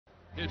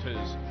It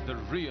is the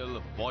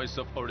real voice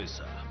of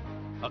Odisha,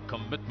 a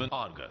commitment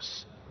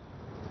Argus.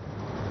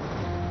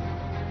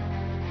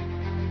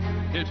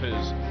 It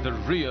is the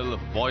real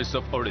voice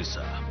of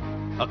Odisha,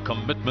 a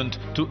commitment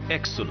to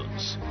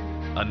excellence,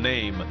 a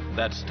name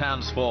that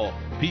stands for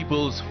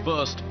people's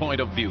first point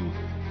of view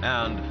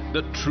and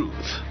the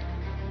truth.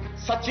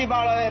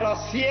 सचिवालय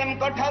CM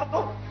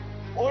कठारु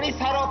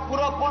ओडिशार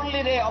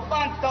पुरपल्ली रे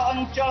अपांत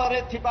अंचल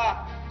रे थिबा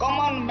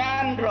common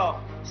man रो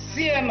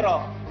CM रो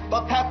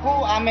कथा को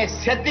आमे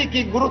सेति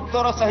की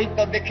गुरुत्वर सहित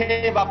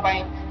देखेबा पई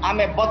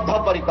आमे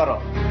बद्धपरिकर.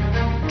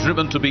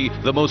 Driven to be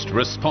the most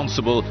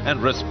responsible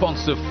and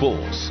responsive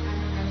force,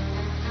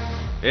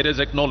 it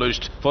is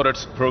acknowledged for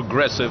its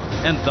progressive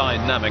and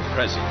dynamic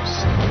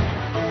presence.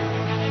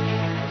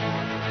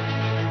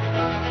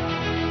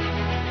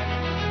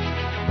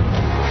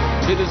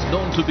 It is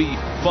known to be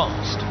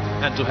fast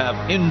and to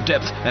have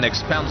in-depth and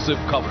expansive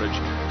coverage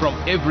from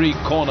every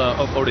corner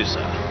of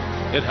Odisha.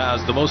 It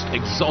has the most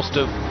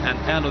exhaustive and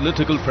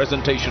analytical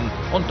presentation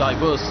on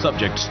diverse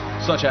subjects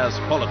such as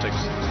politics,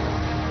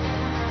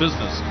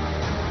 business,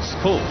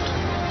 sport,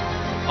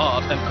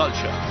 art and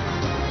culture,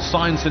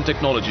 science and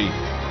technology,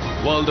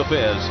 world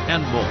affairs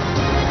and more.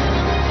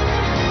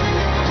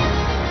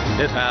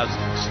 It has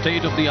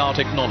state-of-the-art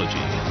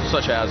technology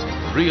such as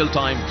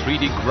real-time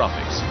 3D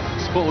graphics,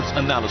 sports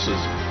analysis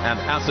and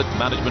asset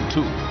management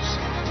tools.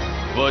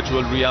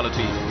 Virtual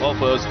reality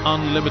offers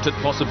unlimited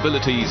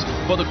possibilities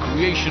for the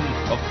creation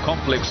of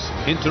complex,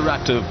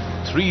 interactive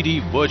 3D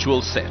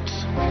virtual sets.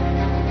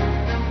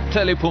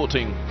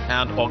 Teleporting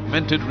and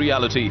augmented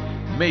reality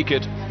make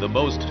it the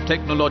most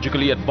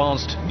technologically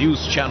advanced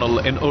news channel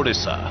in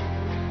Odisha.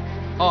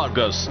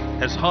 Argus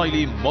has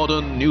highly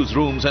modern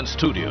newsrooms and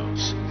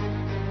studios.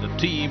 The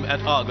team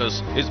at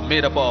Argus is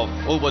made up of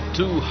over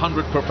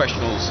 200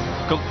 professionals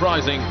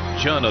comprising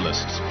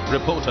journalists,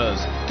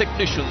 reporters,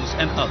 technicians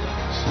and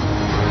others.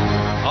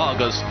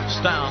 Argus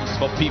stands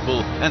for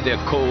people and their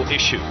core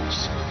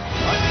issues.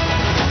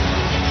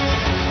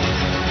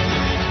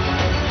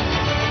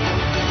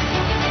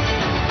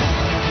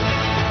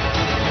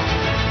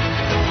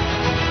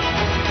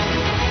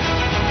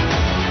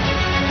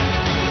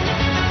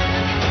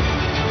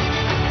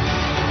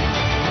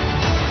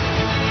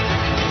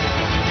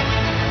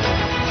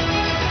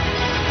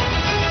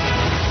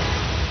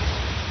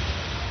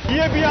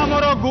 ये भी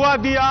आमर गुआ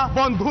दिया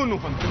बंधु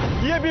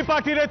नुहंती ये भी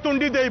party रे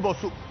तुंडी दे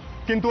बसु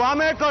किंतु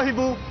आमे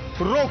कहबू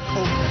रोक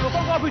ठोक लोक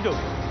अभियोग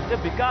जे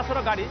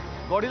विकासर गाड़ी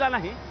गड़िला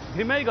नहीं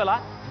धिमेई गला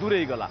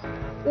दूरेई गला.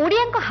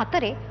 ओडियांक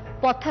हातरे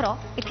पथर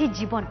एठी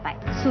जीवन पाए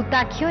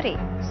सुताक्षरे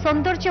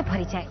सौंदर्य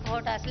भरी जाए.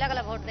 भोट आसला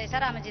गला भोट दे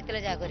सर आमे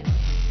जितले जा करियो.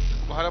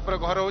 घर पर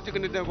घर होची कि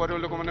गरीब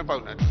लोक माने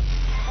पाउना.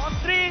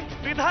 मंत्री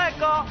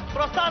विधायक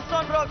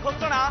प्रशासन रो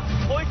घोषणा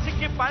होइछि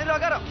कि पानी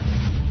लगार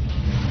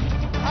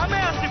आमे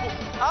आसिबु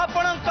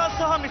आपणक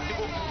सह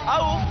मिसिबु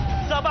आउ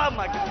जवाब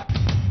मागिबु.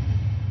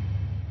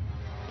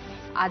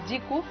 आज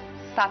को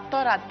 7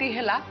 राति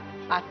हेला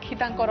आखि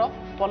तांकर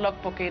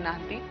पलक पके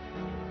नांती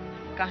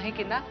काहे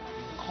कि ना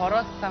घर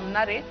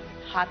सामना रे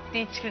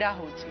हाथी छिड़ा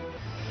होची.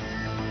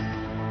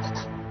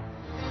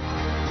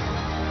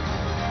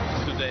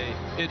 Today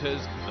it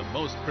is the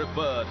most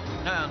preferred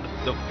and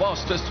the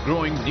fastest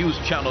growing news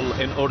channel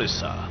in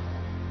Odisha.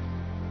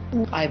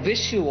 I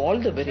wish you all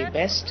the very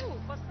best,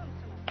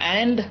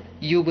 and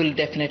you will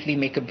definitely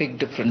make a big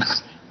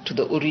difference to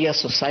the Oriya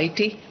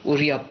society,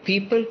 Oriya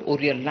people,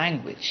 Oriya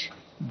language.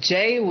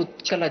 Jai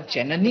Utkala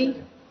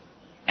Janani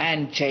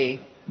and Jai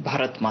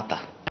Bharat Mata.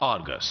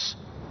 Argus.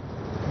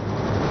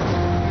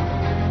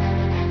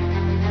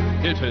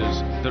 It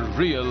is the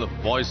real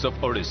voice of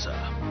Odisha,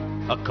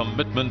 a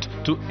commitment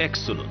to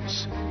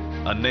excellence,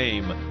 a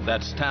name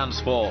that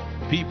stands for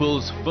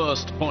people's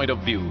first point of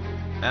view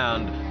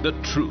and the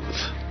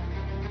truth.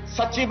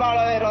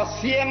 सचिवालय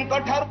CM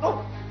कठारु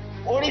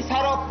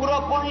ओडिशार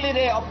पुरपल्ली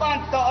रे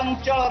अपांत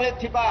अंचल रे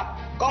थिबा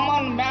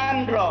common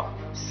man रो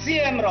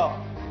CM रो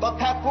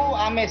कथा को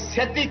आमे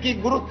सेति की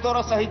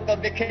गुरुत्वर सहित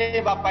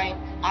देखेबा पई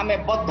आमे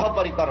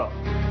बद्धपरिकर.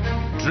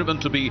 Driven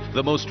to be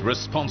the most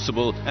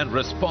responsible and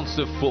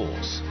responsive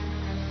force,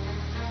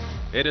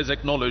 it is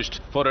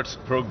acknowledged for its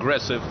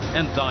progressive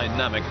and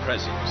dynamic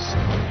presence.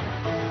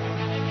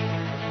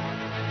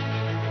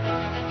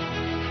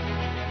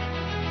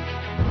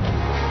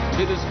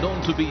 It is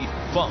known to be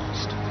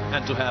fast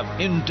and to have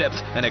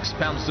in-depth and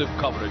expansive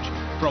coverage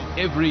from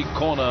every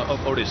corner of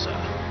Odisha.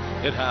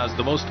 It has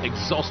the most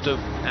exhaustive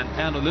and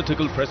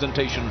analytical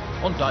presentation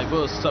on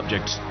diverse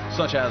subjects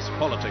such as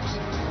politics,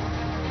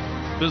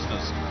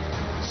 business,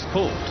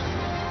 sport,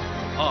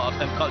 art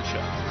and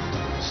culture,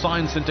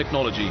 science and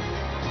technology,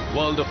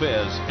 world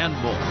affairs and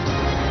more.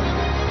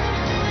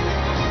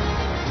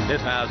 It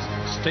has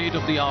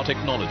state-of-the-art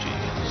technology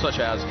such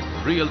as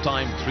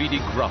real-time 3D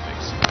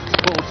graphics,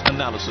 sports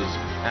analysis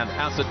and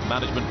asset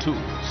management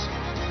tools.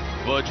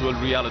 Virtual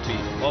reality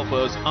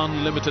offers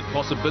unlimited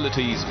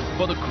possibilities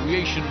for the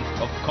creation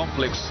of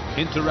complex,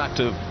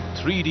 interactive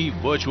 3D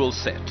virtual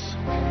sets.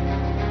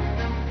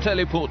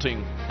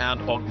 Teleporting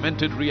and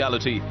augmented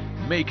reality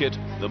make it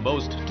the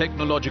most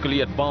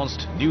technologically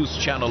advanced news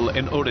channel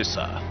in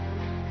Odisha.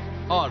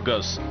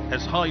 Argus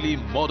has highly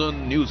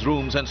modern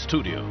newsrooms and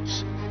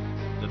studios.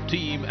 The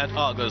team at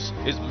Argus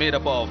is made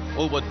up of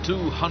over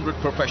 200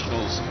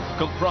 professionals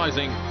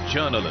comprising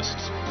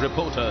journalists,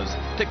 reporters,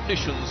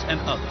 technicians and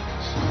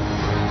others.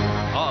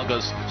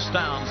 Argus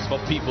stands for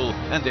people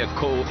and their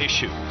core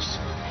issues.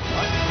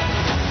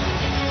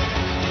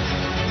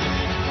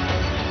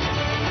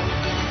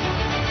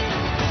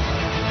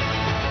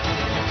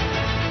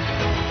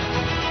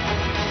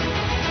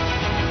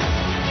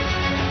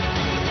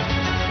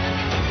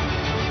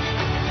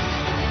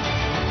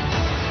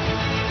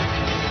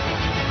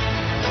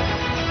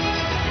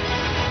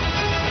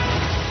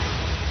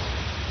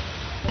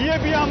 ये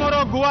भी आमर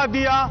गुआ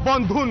दिया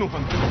बंधु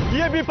नुहंती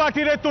ये भी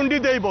party रे तुंडी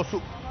दे बसु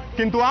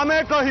किंतु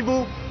आमे कहबू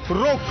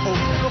रोक ठोक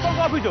लोक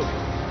अभियोग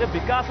जे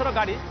विकासर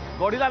गाड़ी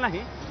गड़िला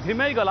नहीं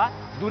धिमेई गला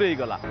दूरेई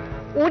गला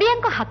ओडिया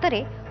हाथ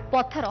में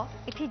पत्थर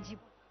एठी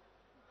जीवन।